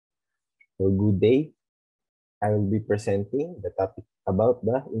So good day. I will be presenting the topic about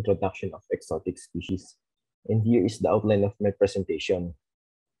the introduction of exotic species. And here is the outline of my presentation.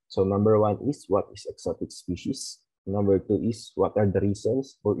 So number one is what is exotic species? Number two is what are the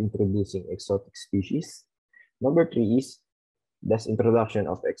reasons for introducing exotic species? Number three is does introduction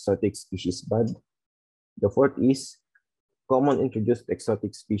of exotic species bad? The fourth is common introduced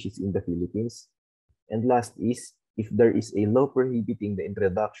exotic species in the Philippines. And last is if there is a law prohibiting the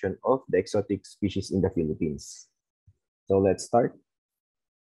introduction of the exotic species in the Philippines. So let's start.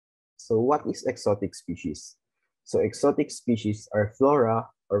 So what is exotic species? So exotic species are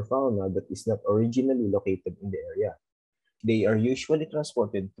flora or fauna that is not originally located in the area. They are usually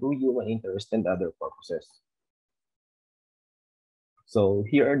transported through human interest and other purposes. So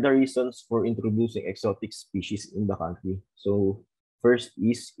here are the reasons for introducing exotic species in the country. So first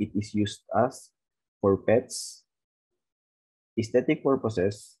is it is used as for pets, aesthetic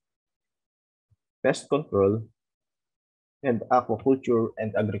purposes, pest control, and aquaculture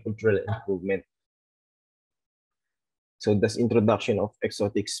and agricultural improvement. So does introduction of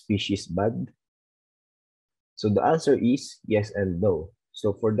exotic species bad? So the answer is yes and no.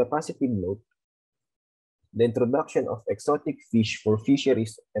 So for the positive note, the introduction of exotic fish for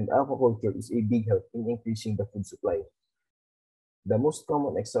fisheries and aquaculture is a big help in increasing the food supply. The most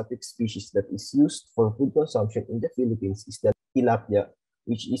common exotic species that is used for food consumption in the Philippines is the tilapia,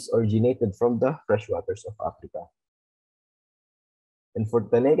 which is originated from the freshwaters of Africa. And for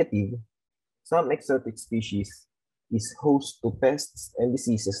the negative, some exotic species is host to pests and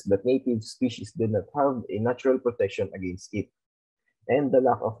diseases that native species do not have a natural protection against it. And the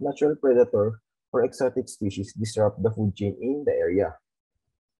lack of natural predator for exotic species disrupt the food chain in the area.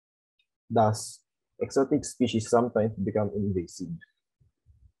 Thus, exotic species sometimes become invasive.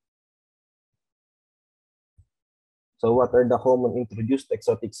 So what are the common introduced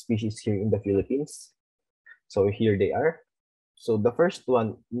exotic species here in the Philippines? So here they are. So the first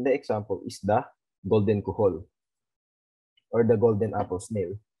one in the example is the golden kuhol or the golden apple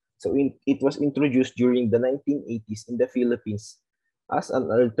snail. So it was introduced during the 1980s in the Philippines as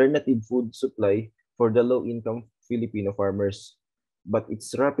an alternative food supply for the low-income Filipino farmers. But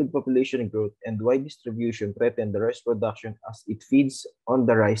its rapid population growth and wide distribution threatened the rice production as it feeds on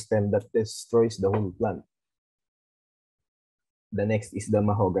the rice stem that destroys the whole plant. The next is the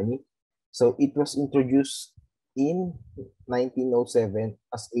mahogany. So it was introduced in 1907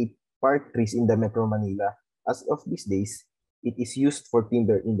 as a park trees in the Metro Manila. As of these days, it is used for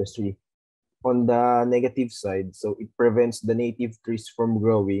timber industry. On the negative side, so it prevents the native trees from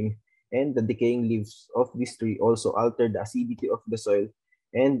growing, and the decaying leaves of this tree also alter the acidity of the soil,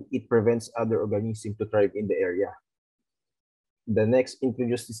 and it prevents other organisms to thrive in the area. The next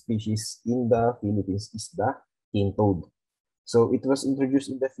introduced species in the Philippines is the cane toad. So it was introduced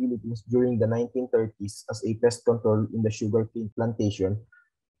in the Philippines during the 1930s as a pest control in the sugarcane plantation.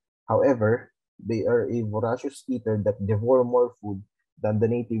 However, they are a voracious eater that devour more food than the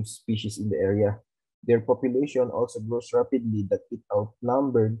native species in the area. Their population also grows rapidly that it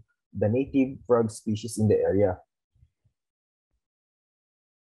outnumbered the native frog species in the area.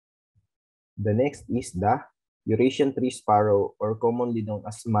 The next is the Eurasian tree sparrow, or commonly known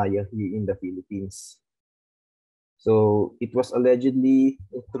as maya here in the Philippines. So it was allegedly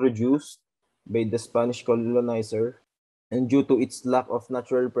introduced by the Spanish colonizer, and due to its lack of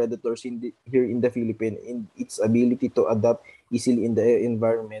natural predators here in the Philippines and its ability to adapt easily in the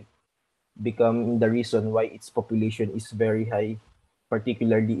environment become the reason why its population is very high,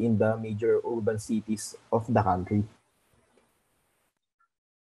 particularly in the major urban cities of the country.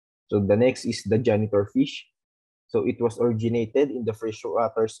 So the next is the janitor fish. So it was originated in the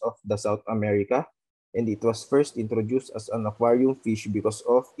freshwaters of the South America, and it was first introduced as an aquarium fish because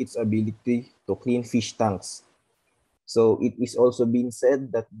of its ability to clean fish tanks. So it is also been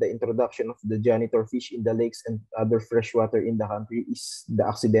said that the introduction of the janitor fish in the lakes and other freshwater in the country is the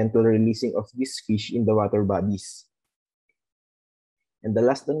accidental releasing of this fish in the water bodies. And the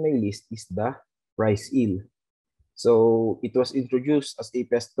last on my list is the rice eel. So it was introduced as a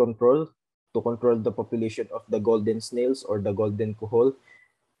pest control to control the population of the golden snails or the golden kuhol,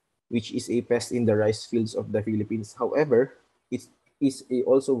 which is a pest in the rice fields of the Philippines. However, it is a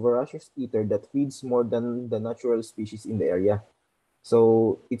also voracious eater that feeds more than the natural species in the area.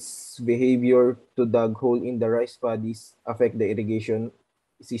 So its behavior to dig hole in the rice paddies affect the irrigation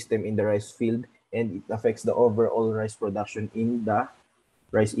system in the rice field, and it affects the overall rice production in the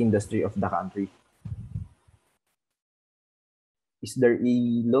rice industry of the country. Is there a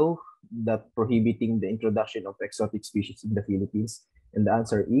law that prohibiting the introduction of exotic species in the Philippines? And the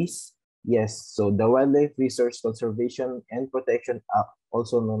answer is yes. So the Wildlife Resource Conservation and Protection Act,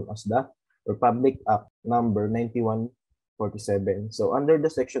 also known as the Republic Act number 9147. So under the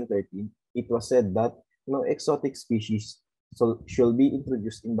section 13, it was said that no exotic species should be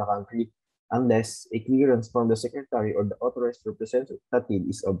introduced in the country unless a clearance from the secretary or the authorized representative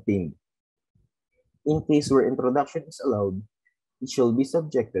is obtained. In case where introduction is allowed, it shall be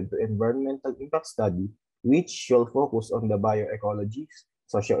subjected to environmental impact study, which shall focus on the bioecology,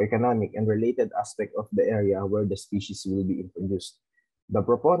 socioeconomic, and related aspect of the area where the species will be introduced. The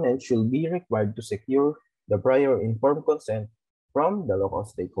proponent should be required to secure the prior informed consent from the local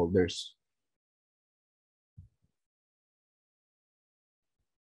stakeholders.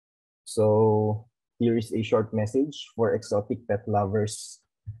 So here is a short message for exotic pet lovers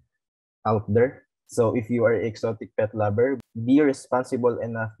out there. So if you are an exotic pet lover, be responsible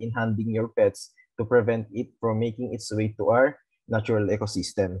enough in handling your pets to prevent it from making its way to our natural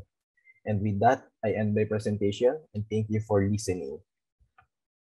ecosystem. And with that, I end my presentation and thank you for listening.